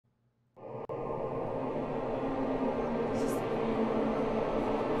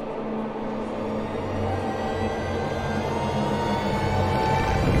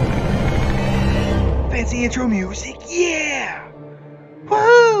fancy intro music. Yeah!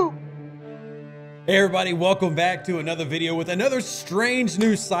 Woo! Hey everybody, welcome back to another video with another strange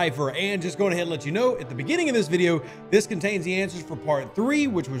new cipher. And just going ahead and let you know at the beginning of this video, this contains the answers for part 3,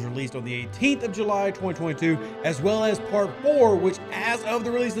 which was released on the 18th of July 2022, as well as part 4, which as of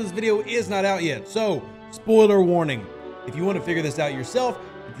the release of this video is not out yet. So spoiler warning, if you want to figure this out yourself,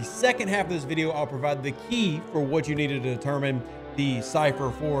 at the second half of this video I'll provide the key for what you need to determine the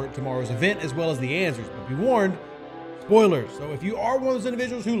cipher for tomorrow's event, as well as the answers. But be warned, spoilers. So if you are one of those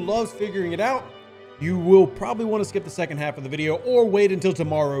individuals who loves figuring it out, you will probably want to skip the second half of the video or wait until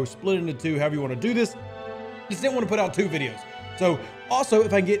tomorrow, split into two, however you want to do this. Just didn't want to put out 2 videos. So also,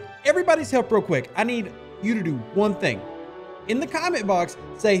 if I can get everybody's help real quick, I need you to do one thing. In the comment box,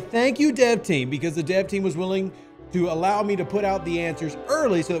 say thank you dev team, because the dev team was willing to allow me to put out the answers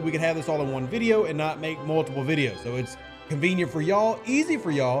early so that we could have this all in one video and not make multiple videos. So it's convenient for y'all, easy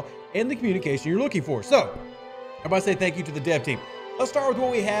for y'all, and the communication you're looking for. So everybody say thank you to the dev team. Let's start with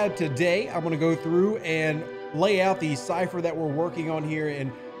what we had today. I'm going to go through and lay out the cipher that we're working on here and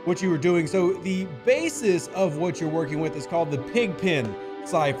what you were doing. So the basis of what you're working with is called the pig pen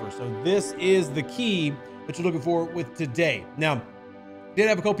cipher. So this is the key that you're looking for with today. Now, did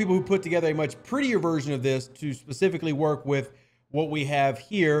have a couple people who put together a much prettier version of this to specifically work with what we have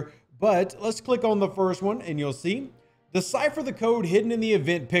here. But let's click on the first one and you'll see decipher the code hidden in the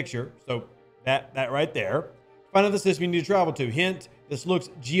event picture. So that right there. Find out the system you need to travel to. Hint, this looks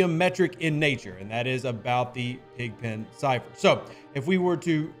geometric in nature, and that is about the pigpen cipher. So if we were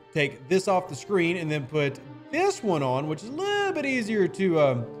to take this off the screen and then put this one on, which is a little bit easier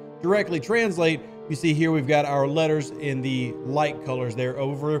to directly translate, you see here we've got our letters in the light colors there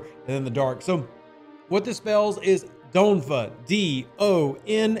over and then the dark. So what this spells is Donfo, D-O-N-F-O,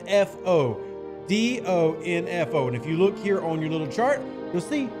 D-O-N-F-O. And if you look here on your little chart, you'll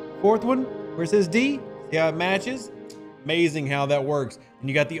see fourth one where it says D. See how it matches? Amazing how that works. And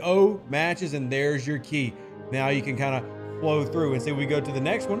you got the O matches, and there's your key. Now you can kind of flow through and see we go to the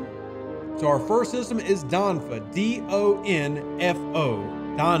next one. So our first system is Donfo, D-O-N-F-O,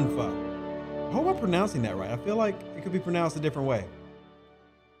 Donfo. I hope I'm pronouncing that right. I feel like it could be pronounced a different way.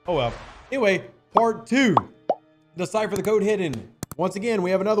 Oh well. Anyway, part 2, decipher the code hidden. Once again,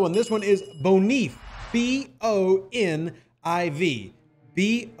 we have another one. This one is Bonif, B-O-N-I-V.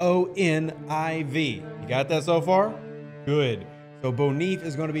 B-O-N-I-V. You got that so far? Good. So Bonif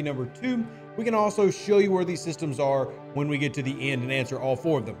is going to be number 2. We can also show you where these systems are when we get to the end and answer all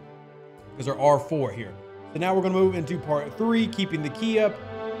 4 of them, because there are 4 here. So now we're going to move into part 3, keeping the key up.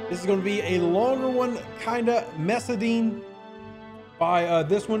 This is going to be a longer one, kind of Messidine by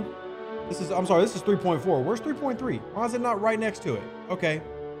this one. This is 3.4. Where's 3.3? Why is it not right next to it? Okay,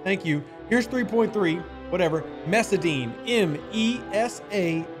 thank you. Here's 3.3. Whatever, Messidine,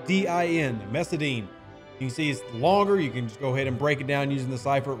 M-E-S-A-D-I-N, Messidine. You can see it's longer. You can just go ahead and break it down using the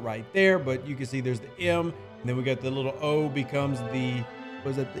cipher right there, but you can see there's the M, and then we got the little O becomes the,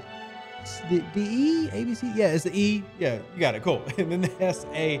 what is that, the E, ABC? Yeah, it's the E. Yeah, you got it, cool. And then the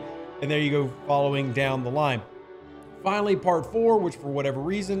S-A, and there you go, following down the line. Finally, part 4, which for whatever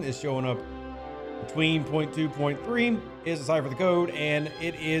reason is showing up between 0.2, 0.3, is the cipher the code, and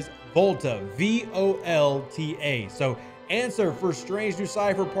it is Volta, V-O-L-T-A. So answer for Strange New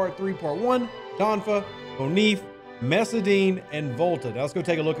Cipher Part 3, Part 1, Donfo, Bonif, Messidine, and Volta. Now let's go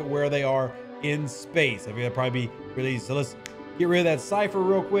take a look at where they are in space. I think that'd probably be really easy. So let's get rid of that cipher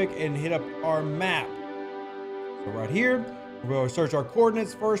real quick and hit up our map. So right here, we're going to search our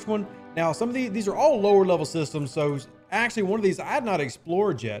coordinates, first one. Now some of these are all lower level systems. So actually one of these I had not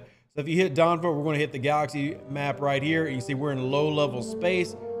explored yet. So if you hit Donfo, we're going to hit the galaxy map right here. You can see we're in low level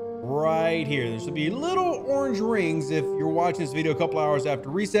space. Right here. There should be little orange rings if you're watching this video a couple hours after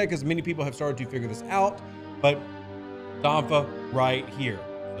reset, because many people have started to figure this out. But Donfo right here.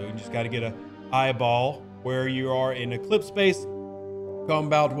 So you just got to get an eyeball where you are in eclipse space. Come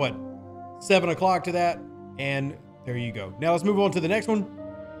about what, 7 o'clock to that, and there you go. Now let's move on to the next one,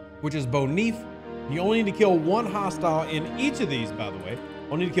 which is Bonif. You only need to kill 1 hostile in each of these, by the way.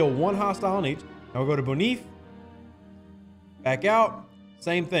 Only need to kill 1 hostile in each. Now we'll go to Bonif. Back out.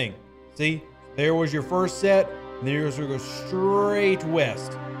 Same thing. See, there was your first set, and then you're going to go straight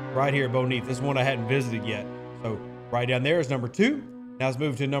west, right here at Bonif. This is one I hadn't visited yet. So right down there is number 2. Now let's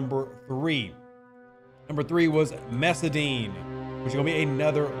move to number 3. Number 3 was Messidine, which is going to be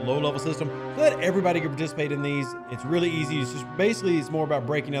another low-level system so that everybody can participate in these. It's really easy. It's just basically, it's more about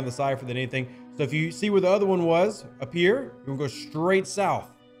breaking down the cipher than anything. So if you see where the other one was up here, you're going to go straight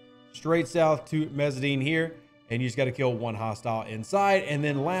south to Messidine here. And you just got to kill 1 hostile inside. And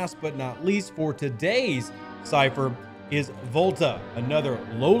then last but not least for today's cipher is Volta, another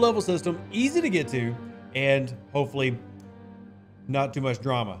low-level system, easy to get to, and hopefully not too much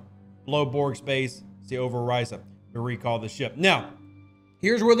drama. Blow Borg space, see over Risa to recall the ship. Now,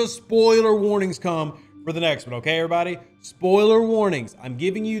 here's where the spoiler warnings come for the next one, okay, everybody? Spoiler warnings. I'm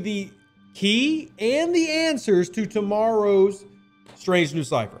giving you the key and the answers to tomorrow's Strange New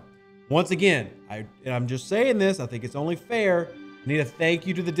Cipher. Once again, I'm just saying this, I think it's only fair. I need a thank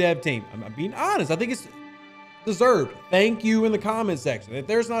you to the dev team. I'm being honest. I think it's deserved. Thank you in the comment section. If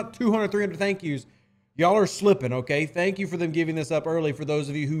there's not 200, 300 thank yous, y'all are slipping, okay? Thank you for them giving this up early for those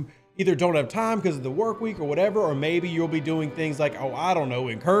of you who either don't have time because of the work week or whatever, or maybe you'll be doing things like, oh, I don't know,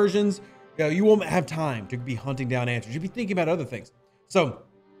 incursions. You won't have time to be hunting down answers. You'll be thinking about other things. So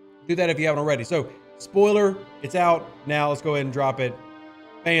do that if you haven't already. So spoiler, it's out. Now let's go ahead and drop it.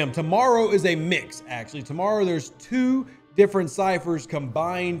 Bam. Tomorrow is a mix, actually. Tomorrow there's 2 different ciphers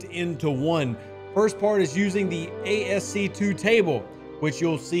combined into one. First part is using the ASC2 table, which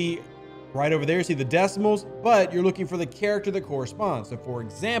you'll see right over there. See the decimals, but you're looking for the character that corresponds. So for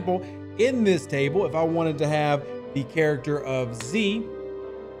example, in this table, if I wanted to have the character of Z,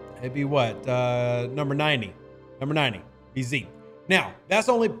 it'd be what? Number 90. Number 90 be Z. Now, that's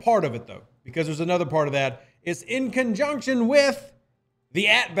only part of it though, because there's another part of that. It's in conjunction with the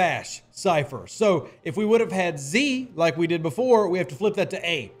 @bash cipher. So if we would have had Z like we did before, we have to flip that to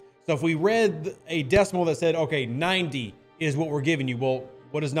A. So if we read a decimal that said, okay, 90 is what we're giving you. Well,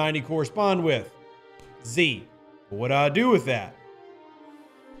 what does 90 correspond with? Z. Well, what do I do with that?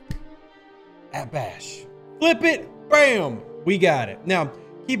 @bash. Flip it, bam, we got it. Now,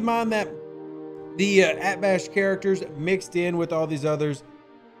 keep in mind that the @bash characters mixed in with all these others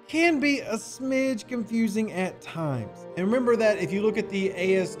can be a smidge confusing at times. And remember that if you look at the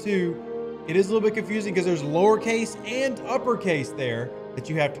AS2, it is a little bit confusing because there's lowercase and uppercase there that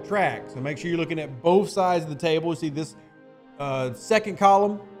you have to track. So make sure you're looking at both sides of the table. You see this second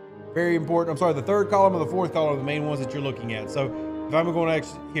column, very important. I'm sorry, the third column or the fourth column are the main ones that you're looking at. So if I'm going to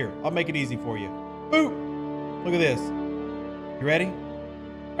actually, here, I'll make it easy for you. Boop, look at this. You ready?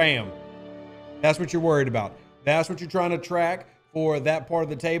 Bam. That's what you're worried about. That's what you're trying to track for that part of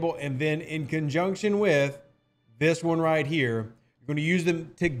the table. And then in conjunction with this one right here, you're going to use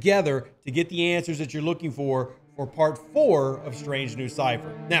them together to get the answers that you're looking for part 4 of Strange New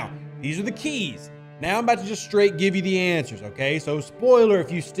Cipher. Now, these are the keys. Now I'm about to just straight give you the answers, okay? So spoiler,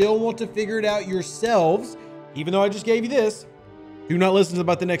 if you still want to figure it out yourselves, even though I just gave you this, do not listen to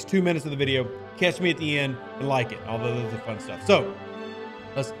about the next 2 minutes of the video. Catch me at the end and like it, all the fun stuff. So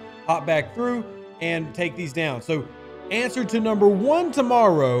let's hop back through and take these down. So answer to number 1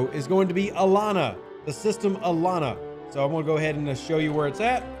 tomorrow is going to be Alana, the system Alana. So I'm going to go ahead and show you where it's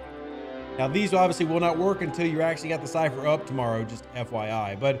at. Now, these obviously will not work until you actually got the cipher up tomorrow, just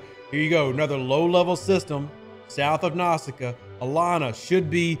FYI. But here you go, another low-level system south of Nausicaa. Alana should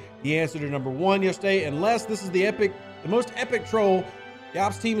be the answer to number 1 yesterday, unless this is the most epic troll the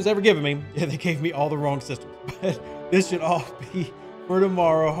ops team has ever given me. Yeah, they gave me all the wrong systems. But this should all be for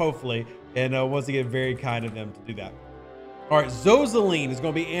tomorrow, hopefully. And once again, very kind of them to do that. All right, Zosaline is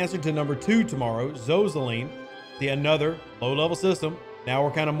going to be answered to number 2 tomorrow. Zosaline, see, another low-level system. Now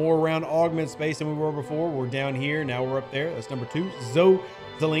we're kind of more around augment space than we were before. We're down here, now we're up there. That's number 2,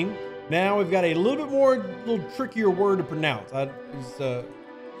 Zosaline. Now we've got a little bit more, little trickier word to pronounce. It's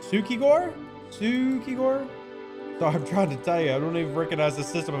Sukigor? Sukigor? So I'm trying to tell you, I don't even recognize the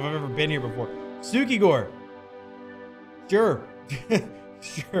system if I've ever been here before. Sukigor. Sure.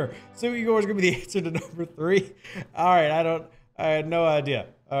 Sure. Sukigor is going to be the answer to number 3. All right, I had no idea.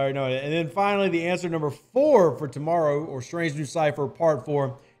 All right, no idea. And then finally, the answer number 4 for tomorrow, or Strange New Cipher part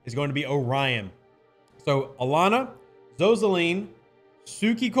 4, is going to be Orion. So Alana, Zosaline,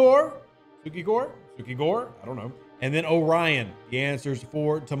 Sukigor, I don't know. And then Orion, the answers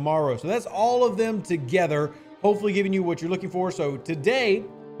for tomorrow. So that's all of them together, hopefully giving you what you're looking for. So today,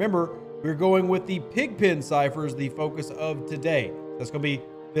 remember, we're going with the Pigpen ciphers, the focus of today. That's going to be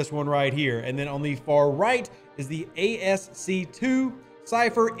this one right here. And then on the far right is the ASC2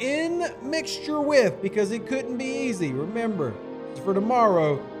 cipher in mixture with, because it couldn't be easy. Remember, it's for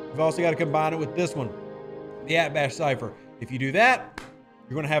tomorrow. We've also got to combine it with this one, the @bash cipher. If you do that,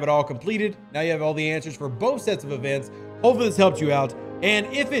 you're going to have it all completed. Now you have all the answers for both sets of events. Hopefully this helped you out. And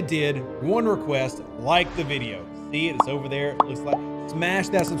if it did, one request, like the video. See it, it's over there. It looks like, smash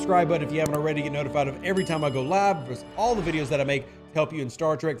that subscribe button if you haven't already to get notified of every time I go live, with all the videos that I make to help you in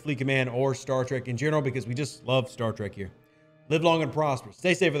Star Trek, Fleet Command, or Star Trek in general, because we just love Star Trek here. Live long and prosper.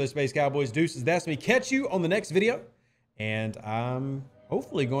 Stay safe for the Space Cowboys. Deuces, that's me. Catch you on the next video. And I'm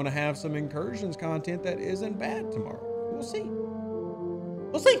hopefully going to have some incursions content that isn't bad tomorrow. We'll see.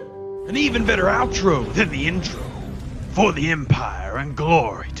 We'll see. An even better outro than the intro. For the Empire and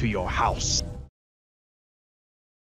glory to your house.